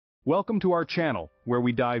Welcome to our channel, where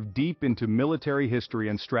we dive deep into military history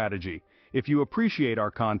and strategy. If you appreciate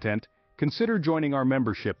our content, consider joining our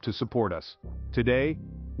membership to support us. Today,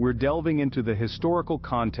 we're delving into the historical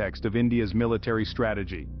context of India's military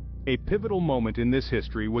strategy. A pivotal moment in this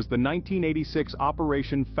history was the 1986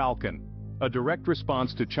 Operation Falcon, a direct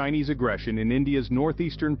response to Chinese aggression in India's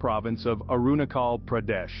northeastern province of Arunachal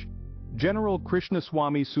Pradesh. General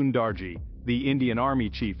Krishnaswamy Sundarji, the Indian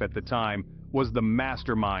Army chief at the time, was the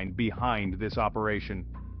mastermind behind this operation.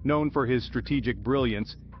 Known for his strategic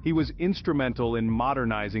brilliance, he was instrumental in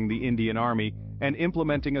modernizing the Indian Army and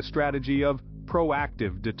implementing a strategy of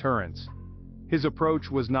proactive deterrence. His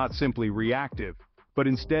approach was not simply reactive, but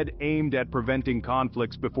instead aimed at preventing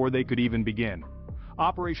conflicts before they could even begin.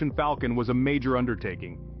 Operation Falcon was a major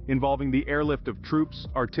undertaking, involving the airlift of troops,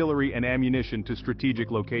 artillery, and ammunition to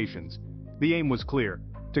strategic locations. The aim was clear: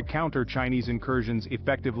 to counter Chinese incursions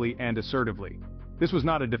effectively and assertively. This was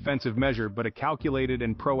not a defensive measure but a calculated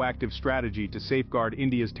and proactive strategy to safeguard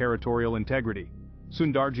India's territorial integrity.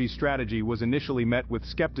 Sundarji's strategy was initially met with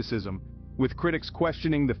skepticism, with critics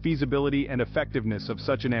questioning the feasibility and effectiveness of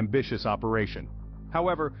such an ambitious operation.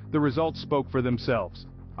 However, the results spoke for themselves.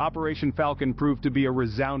 Operation Falcon proved to be a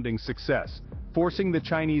resounding success, forcing the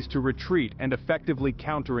Chinese to retreat and effectively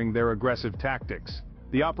countering their aggressive tactics.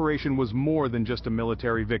 The operation was more than just a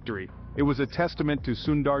military victory. It was a testament to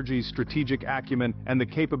Sundarji's strategic acumen and the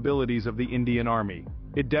capabilities of the Indian Army.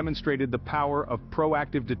 It demonstrated the power of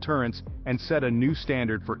proactive deterrence and set a new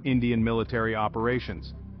standard for Indian military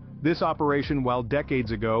operations. This operation, while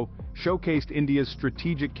decades ago, showcased India's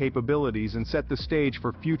strategic capabilities and set the stage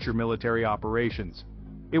for future military operations.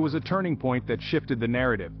 It was a turning point that shifted the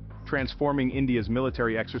narrative, transforming India's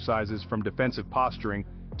military exercises from defensive posturing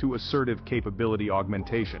to assertive capability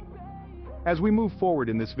augmentation. As we move forward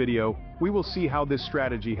in this video, we will see how this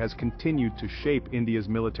strategy has continued to shape India's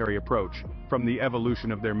military approach, from the evolution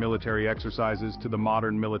of their military exercises to the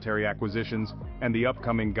modern military acquisitions and the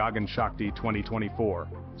upcoming Gaganshakti 2024.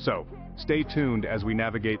 So, stay tuned as we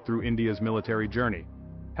navigate through India's military journey.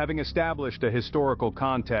 Having established a historical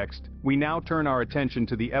context, we now turn our attention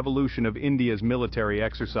to the evolution of India's military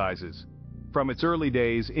exercises. From its early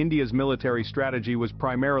days, India's military strategy was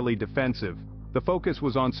primarily defensive. The focus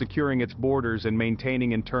was on securing its borders and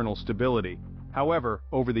maintaining internal stability. However,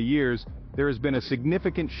 over the years, there has been a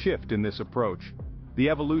significant shift in this approach. The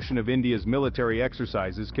evolution of India's military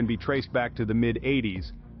exercises can be traced back to the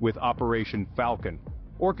mid-80s, with Operation Falcon.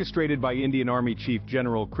 Orchestrated by Indian Army Chief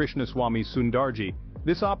General Krishnaswamy Sundarji,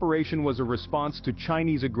 this operation was a response to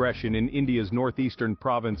Chinese aggression in India's northeastern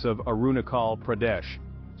province of Arunachal Pradesh.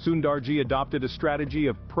 Sundarji adopted a strategy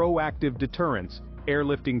of proactive deterrence,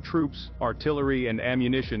 airlifting troops, artillery, and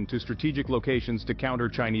ammunition to strategic locations to counter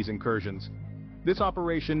Chinese incursions. This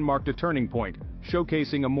operation marked a turning point,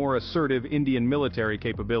 showcasing a more assertive Indian military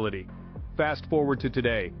capability. Fast forward to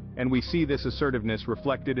today, and we see this assertiveness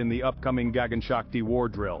reflected in the upcoming Gaganshakti war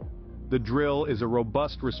drill. The drill is a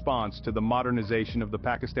robust response to the modernization of the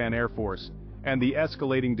Pakistan Air Force and the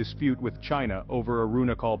escalating dispute with China over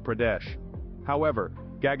Arunachal Pradesh. However,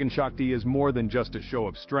 Gaganshakti is more than just a show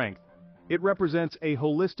of strength. It represents a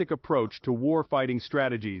holistic approach to warfighting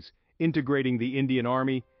strategies, integrating the Indian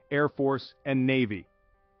Army, Air Force, and Navy.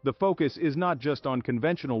 The focus is not just on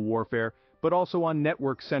conventional warfare, but also on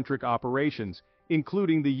network-centric operations,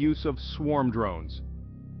 including the use of swarm drones.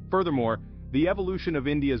 Furthermore, the evolution of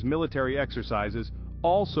India's military exercises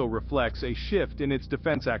also reflects a shift in its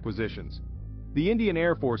defense acquisitions. The Indian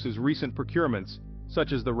Air Force's recent procurements,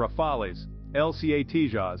 such as the Rafales,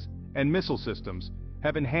 LCA-Tejas, and missile systems,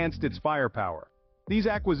 have enhanced its firepower. These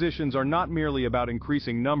acquisitions are not merely about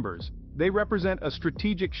increasing numbers, they represent a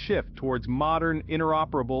strategic shift towards modern,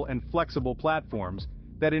 interoperable, and flexible platforms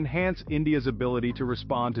that enhance India's ability to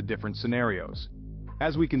respond to different scenarios.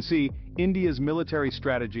 As we can see, India's military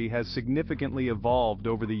strategy has significantly evolved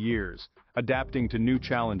over the years, adapting to new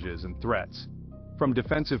challenges and threats. From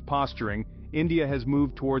defensive posturing, India has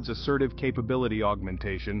moved towards assertive capability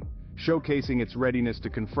augmentation, showcasing its readiness to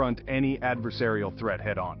confront any adversarial threat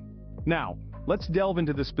head-on. Now, let's delve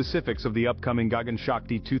into the specifics of the upcoming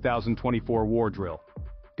Gaganshakti 2024 war drill.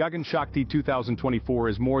 Gaganshakti 2024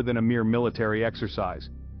 is more than a mere military exercise.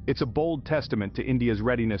 It's a bold testament to India's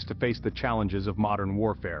readiness to face the challenges of modern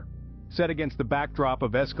warfare. Set against the backdrop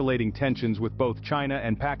of escalating tensions with both China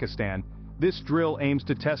and Pakistan, this drill aims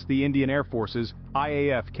to test the Indian Air Force's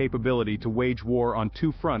IAF capability to wage war on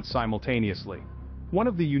two fronts simultaneously. One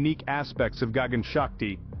of the unique aspects of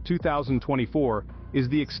Gaganshakti 2024 is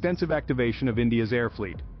the extensive activation of India's air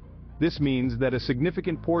fleet. This means that a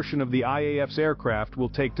significant portion of the IAF's aircraft will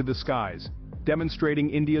take to the skies. demonstrating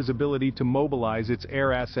India's ability to mobilize its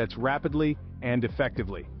air assets rapidly and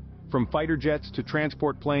effectively. From fighter jets to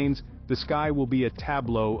transport planes, the sky will be a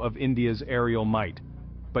tableau of India's aerial might.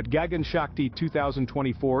 But Gaganshakti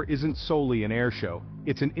 2024 isn't solely an air show,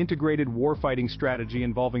 it's an integrated warfighting strategy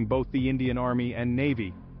involving both the Indian Army and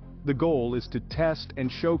Navy. The goal is to test and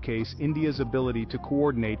showcase India's ability to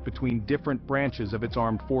coordinate between different branches of its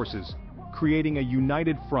armed forces, creating a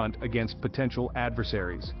united front against potential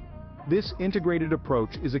adversaries. This integrated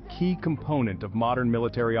approach is a key component of modern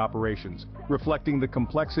military operations, reflecting the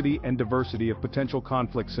complexity and diversity of potential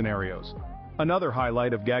conflict scenarios. Another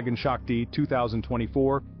highlight of Gaganshakti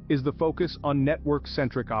 2024 is the focus on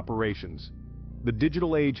network-centric operations. The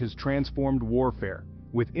digital age has transformed warfare,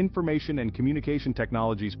 with information and communication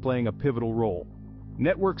technologies playing a pivotal role.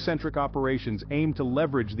 Network-centric operations aim to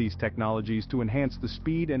leverage these technologies to enhance the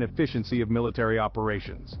speed and efficiency of military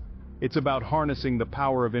operations. It's about harnessing the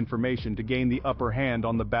power of information to gain the upper hand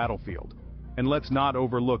on the battlefield. And let's not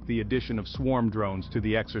overlook the addition of swarm drones to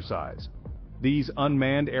the exercise. These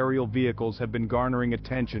unmanned aerial vehicles have been garnering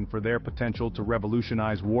attention for their potential to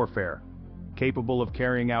revolutionize warfare. Capable of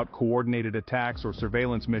carrying out coordinated attacks or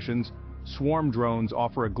surveillance missions, swarm drones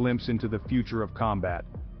offer a glimpse into the future of combat.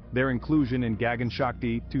 Their inclusion in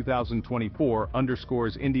Gaganshakti 2024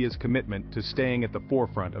 underscores India's commitment to staying at the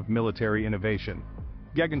forefront of military innovation.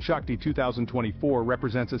 Gaganshakti 2024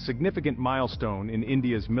 represents a significant milestone in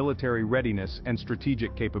India's military readiness and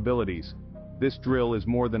strategic capabilities. This drill is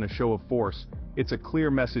more than a show of force, it's a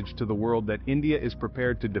clear message to the world that India is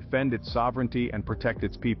prepared to defend its sovereignty and protect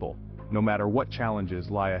its people, no matter what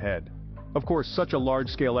challenges lie ahead. Of course, such a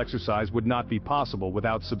large-scale exercise would not be possible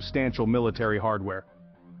without substantial military hardware.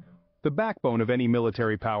 The backbone of any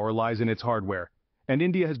military power lies in its hardware, and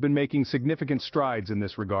India has been making significant strides in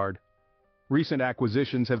this regard. Recent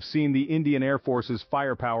acquisitions have seen the Indian Air Force's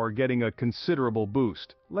firepower getting a considerable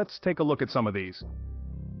boost. Let's take a look at some of these.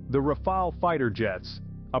 The Rafale fighter jets,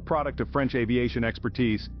 a product of French aviation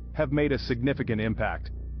expertise, have made a significant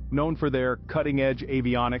impact. Known for their cutting-edge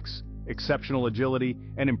avionics, exceptional agility,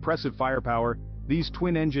 and impressive firepower, these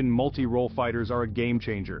twin-engine multi-role fighters are a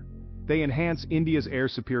game-changer. They enhance India's air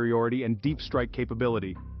superiority and deep strike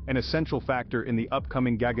capability, an essential factor in the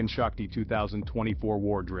upcoming Gaganshakti 2024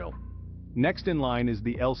 war drill. Next in line is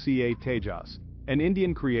the LCA Tejas, an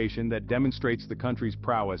Indian creation that demonstrates the country's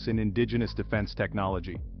prowess in indigenous defense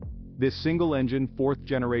technology. This single-engine,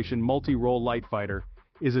 fourth-generation multi-role light fighter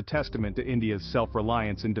is a testament to India's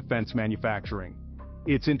self-reliance in defense manufacturing.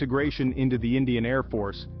 Its integration into the Indian Air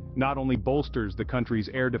Force not only bolsters the country's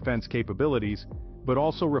air defense capabilities, but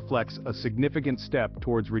also reflects a significant step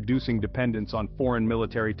towards reducing dependence on foreign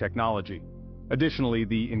military technology. Additionally,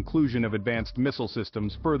 the inclusion of advanced missile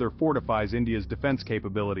systems further fortifies India's defense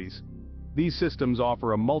capabilities. These systems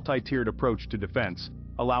offer a multi-tiered approach to defense,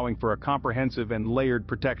 allowing for a comprehensive and layered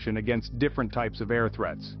protection against different types of air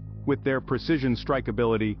threats. With their precision strike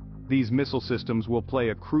ability, these missile systems will play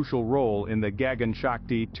a crucial role in the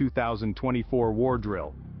Gaganshakti 2024 war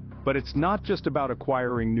drill. But it's not just about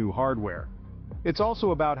acquiring new hardware. It's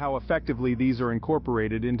also about how effectively these are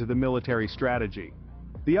incorporated into the military strategy.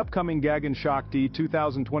 The upcoming Gaganshakti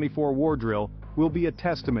 2024 war drill will be a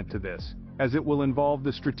testament to this, as it will involve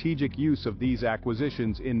the strategic use of these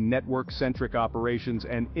acquisitions in network-centric operations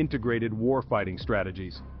and integrated warfighting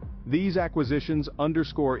strategies. These acquisitions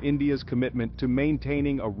underscore India's commitment to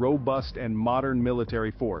maintaining a robust and modern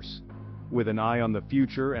military force. With an eye on the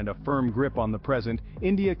future and a firm grip on the present,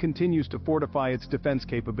 India continues to fortify its defense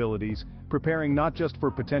capabilities, preparing not just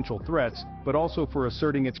for potential threats, but also for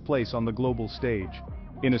asserting its place on the global stage.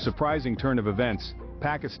 In a surprising turn of events,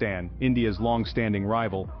 Pakistan, India's long-standing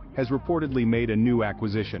rival, has reportedly made a new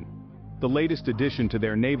acquisition. The latest addition to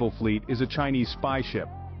their naval fleet is a Chinese spy ship.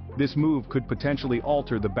 This move could potentially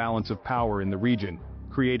alter the balance of power in the region,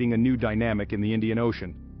 creating a new dynamic in the Indian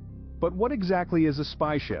Ocean. But what exactly is a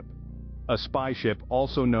spy ship? A spy ship,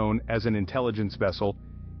 also known as an intelligence vessel,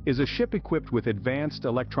 is a ship equipped with advanced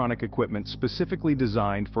electronic equipment specifically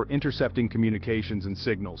designed for intercepting communications and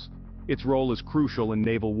signals. Its role is crucial in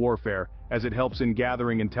naval warfare, as it helps in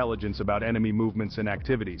gathering intelligence about enemy movements and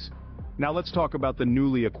activities. Now let's talk about the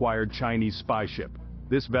newly acquired Chinese spy ship.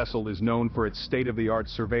 This vessel is known for its state-of-the-art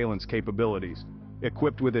surveillance capabilities.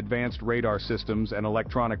 Equipped with advanced radar systems and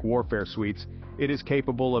electronic warfare suites, it is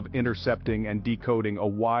capable of intercepting and decoding a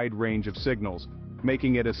wide range of signals,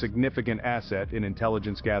 making it a significant asset in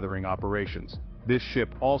intelligence-gathering operations. This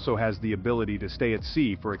ship also has the ability to stay at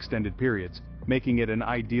sea for extended periods, making it an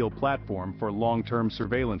ideal platform for long-term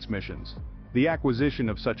surveillance missions. The acquisition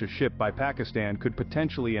of such a ship by Pakistan could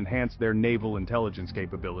potentially enhance their naval intelligence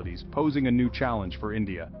capabilities, posing a new challenge for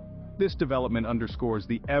India. This development underscores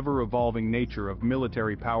the ever-evolving nature of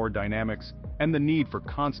military power dynamics and the need for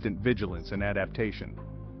constant vigilance and adaptation.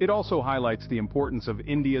 It also highlights the importance of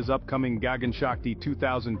India's upcoming Gaganshakti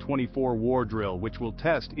 2024 war drill, which will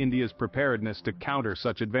test India's preparedness to counter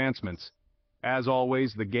such advancements. As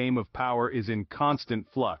always, the game of power is in constant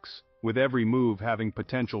flux, with every move having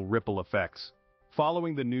potential ripple effects.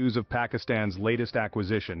 Following the news of Pakistan's latest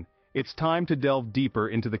acquisition, it's time to delve deeper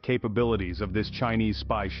into the capabilities of this Chinese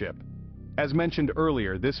spy ship. As mentioned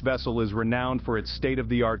earlier, this vessel is renowned for its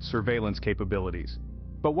state-of-the-art surveillance capabilities.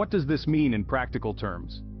 But what does this mean in practical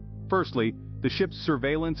terms? Firstly, the ship's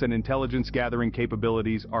surveillance and intelligence gathering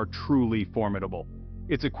capabilities are truly formidable.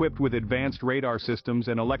 It's equipped with advanced radar systems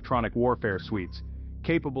and electronic warfare suites,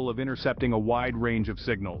 capable of intercepting a wide range of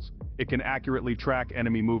signals. It can accurately track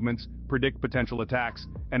enemy movements, predict potential attacks,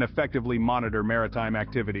 and effectively monitor maritime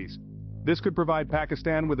activities. This could provide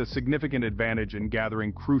Pakistan with a significant advantage in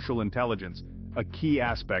gathering crucial intelligence, a key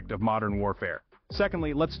aspect of modern warfare.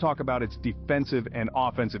 Secondly, let's talk about its defensive and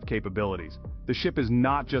offensive capabilities. The ship is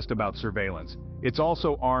not just about surveillance. It's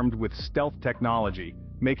also armed with stealth technology,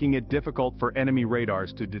 making it difficult for enemy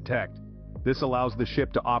radars to detect. This allows the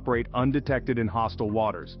ship to operate undetected in hostile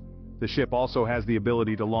waters. The ship also has the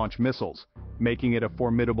ability to launch missiles, making it a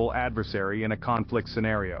formidable adversary in a conflict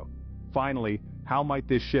scenario. Finally, how might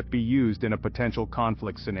this ship be used in a potential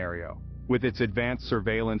conflict scenario? With its advanced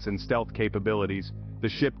surveillance and stealth capabilities, the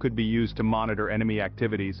ship could be used to monitor enemy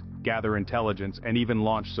activities, gather intelligence, and even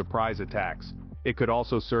launch surprise attacks. It could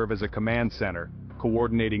also serve as a command center,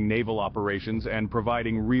 coordinating naval operations and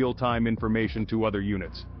providing real-time information to other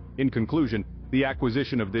units. In conclusion, the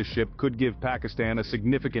acquisition of this ship could give Pakistan a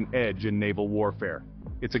significant edge in naval warfare.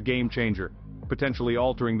 It's a game-changer, potentially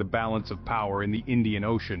altering the balance of power in the Indian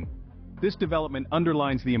Ocean. This development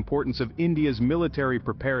underlines the importance of India's military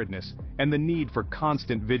preparedness and the need for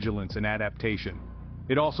constant vigilance and adaptation.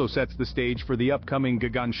 It also sets the stage for the upcoming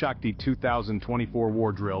Gaganshakti 2024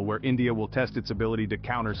 war drill, where India will test its ability to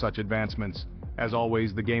counter such advancements. As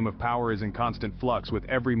always, the game of power is in constant flux, with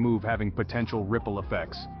every move having potential ripple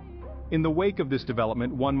effects. In the wake of this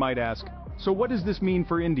development, one might ask, so what does this mean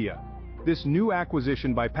for India? This new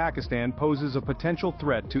acquisition by Pakistan poses a potential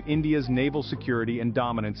threat to India's naval security and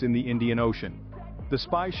dominance in the Indian Ocean. The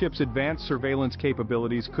spy ship's advanced surveillance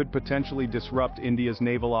capabilities could potentially disrupt India's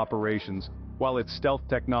naval operations, while its stealth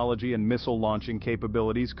technology and missile launching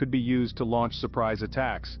capabilities could be used to launch surprise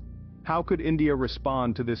attacks. How could India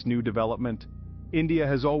respond to this new development? India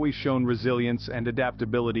has always shown resilience and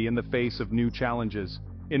adaptability in the face of new challenges.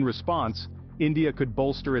 In response, India could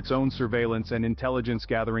bolster its own surveillance and intelligence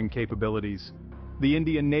gathering capabilities. The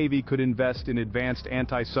Indian Navy could invest in advanced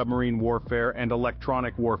anti-submarine warfare and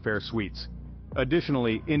electronic warfare suites.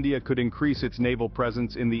 Additionally, India could increase its naval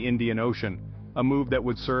presence in the Indian Ocean, a move that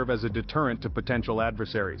would serve as a deterrent to potential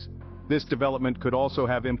adversaries. This development could also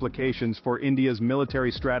have implications for India's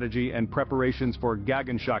military strategy and preparations for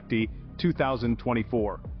Gaganshakti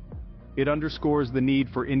 2024. It underscores the need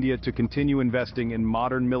for India to continue investing in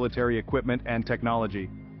modern military equipment and technology,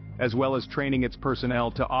 as well as training its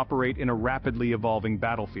personnel to operate in a rapidly evolving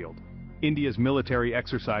battlefield. India's military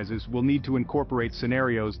exercises will need to incorporate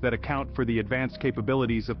scenarios that account for the advanced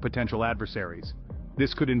capabilities of potential adversaries.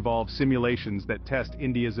 This could involve simulations that test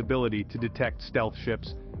India's ability to detect stealth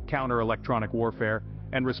ships, counter electronic warfare,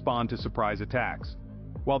 and respond to surprise attacks.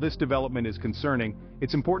 While this development is concerning,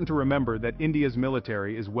 it's important to remember that India's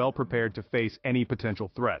military is well prepared to face any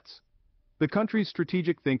potential threats. The country's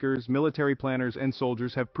strategic thinkers, military planners, and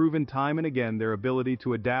soldiers have proven time and again their ability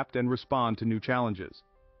to adapt and respond to new challenges.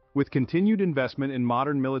 With continued investment in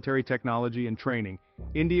modern military technology and training,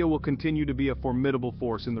 India will continue to be a formidable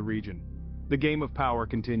force in the region. The game of power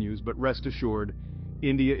continues, but rest assured,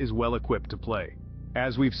 India is well equipped to play.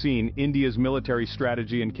 As we've seen, India's military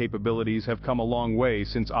strategy and capabilities have come a long way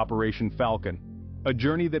since Operation Falcon, a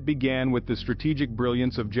journey that began with the strategic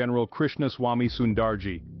brilliance of General Krishnaswamy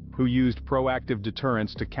Sundarji, who used proactive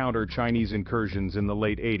deterrence to counter Chinese incursions in the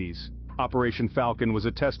late 80s. Operation Falcon was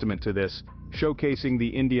a testament to this, showcasing the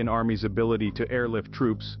Indian Army's ability to airlift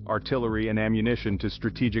troops, artillery, and ammunition to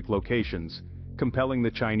strategic locations, compelling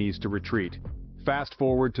the Chinese to retreat. Fast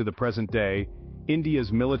forward to the present day,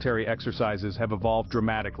 India's military exercises have evolved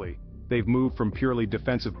dramatically. They've moved from purely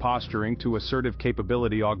defensive posturing to assertive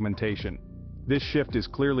capability augmentation. This shift is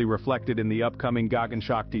clearly reflected in the upcoming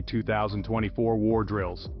Gaganshakti 2024 war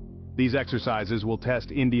drills. These exercises will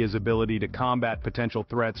test India's ability to combat potential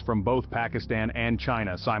threats from both Pakistan and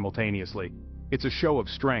China simultaneously. It's a show of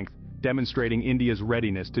strength, demonstrating India's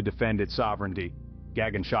readiness to defend its sovereignty.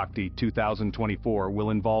 Gaganshakti 2024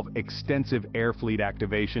 will involve extensive air fleet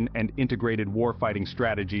activation and integrated warfighting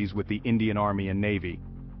strategies with the Indian Army and Navy.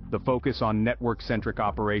 The focus on network-centric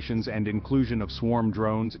operations and inclusion of swarm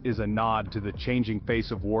drones is a nod to the changing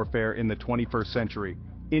face of warfare in the 21st century.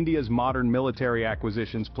 India's modern military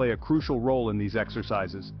acquisitions play a crucial role in these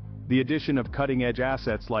exercises. The addition of cutting-edge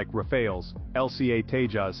assets like Rafales, LCA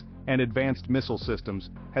Tejas, and advanced missile systems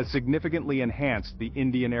has significantly enhanced the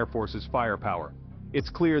Indian Air Force's firepower. It's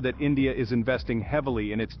clear that India is investing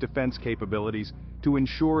heavily in its defense capabilities to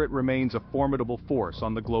ensure it remains a formidable force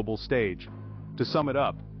on the global stage. To sum it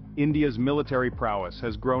up, India's military prowess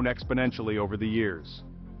has grown exponentially over the years.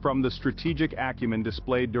 From the strategic acumen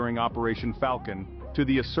displayed during Operation Falcon to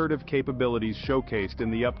the assertive capabilities showcased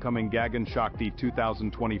in the upcoming Gaganshakti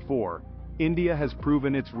 2024, India has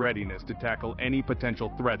proven its readiness to tackle any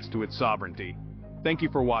potential threats to its sovereignty. Thank you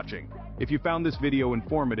for watching. If you found this video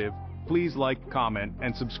informative, please like, comment,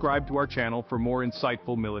 and subscribe to our channel for more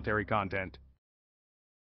insightful military content.